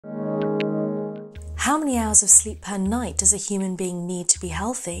How many hours of sleep per night does a human being need to be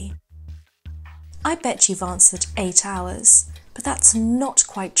healthy? I bet you've answered 8 hours, but that's not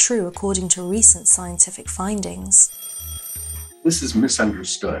quite true according to recent scientific findings. This is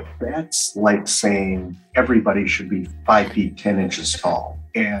misunderstood. That's like saying everybody should be 5 feet 10 inches tall.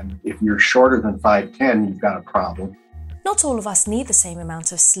 And if you're shorter than 5'10", you've got a problem. Not all of us need the same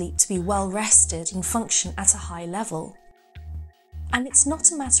amount of sleep to be well rested and function at a high level. And it's not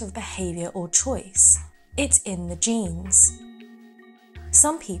a matter of behaviour or choice, it's in the genes.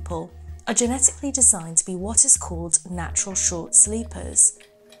 Some people are genetically designed to be what is called natural short sleepers.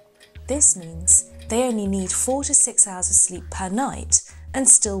 This means they only need 4 to 6 hours of sleep per night and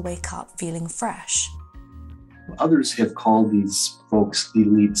still wake up feeling fresh. Others have called these folks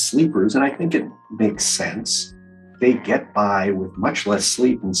elite sleepers, and I think it makes sense. They get by with much less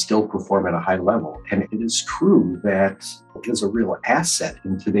sleep and still perform at a high level. And it is true that it is a real asset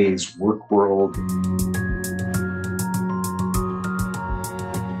in today's work world.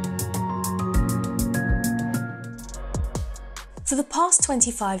 For the past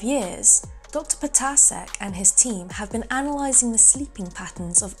 25 years, Dr. Potasek and his team have been analysing the sleeping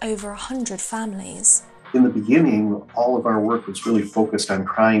patterns of over 100 families. In the beginning, all of our work was really focused on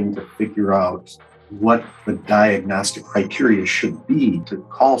trying to figure out what the diagnostic criteria should be to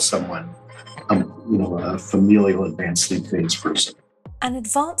call someone a familial advanced sleep phase person. An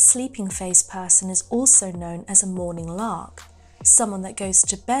advanced sleeping phase person is also known as a morning lark, someone that goes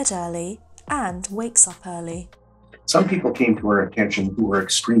to bed early and wakes up early. Some people came to our attention who were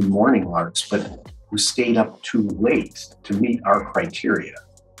extreme morning larks, but who stayed up too late to meet our criteria.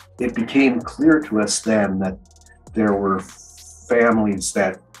 It became clear to us then that there were families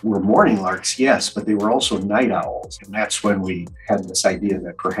that were morning larks, yes, but they were also night owls. And that's when we had this idea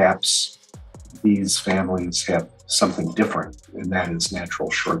that perhaps these families have something different, and that is natural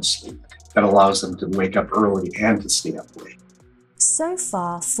short sleep that allows them to wake up early and to stay up late. So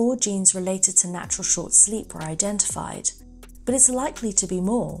far, 4 genes related to natural short sleep were identified, but it's likely to be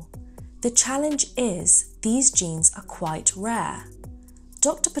more. The challenge is these genes are quite rare.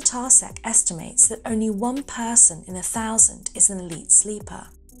 Dr. Potasek estimates that only 1 person in 1,000 is an elite sleeper.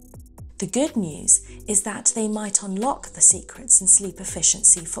 The good news is that they might unlock the secrets in sleep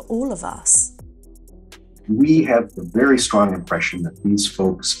efficiency for all of us. We have the very strong impression that these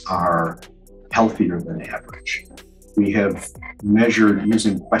folks are healthier than average. We have measured,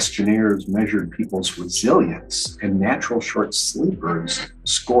 using questionnaires, measured people's resilience, and natural short sleepers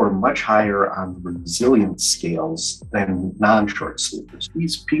score much higher on resilience scales than non-short sleepers.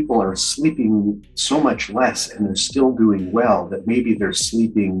 These people are sleeping so much less and they're still doing well that maybe they're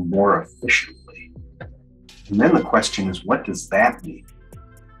sleeping more efficiently. And then the question is, what does that mean?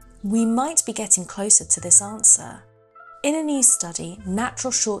 We might be getting closer to this answer. In a new study,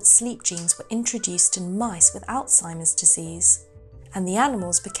 natural short sleep genes were introduced in mice with Alzheimer's disease, and the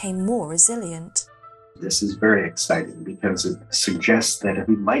animals became more resilient. This is very exciting because it suggests that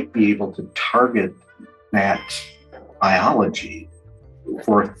we might be able to target that biology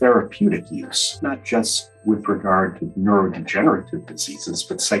for therapeutic use, not just with regard to neurodegenerative diseases,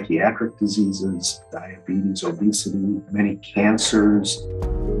 but psychiatric diseases, diabetes, obesity, many cancers.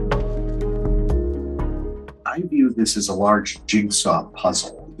 I view this as a large jigsaw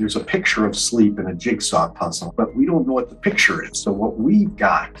puzzle. There's a picture of sleep in a jigsaw puzzle, but we don't know what the picture is. So what we've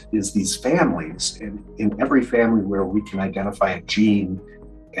got is these families, and in every family where we can identify a gene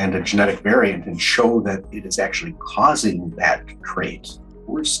and a genetic variant and show that it is actually causing that trait,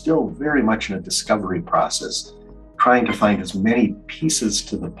 we're still very much in a discovery process, trying to find as many pieces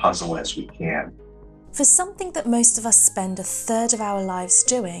to the puzzle as we can. For something that most of us spend 1/3 of our lives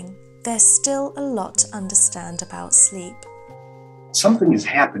doing, there's still a lot to understand about sleep. Something is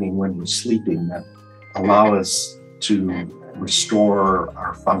happening when we're sleeping that allow us to restore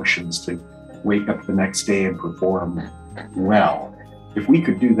our functions, to wake up the next day and perform well. If we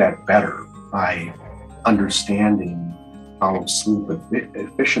could do that better by understanding how sleep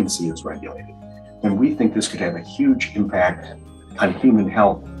efficiency is regulated, then we think this could have a huge impact on human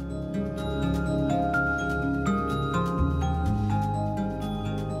health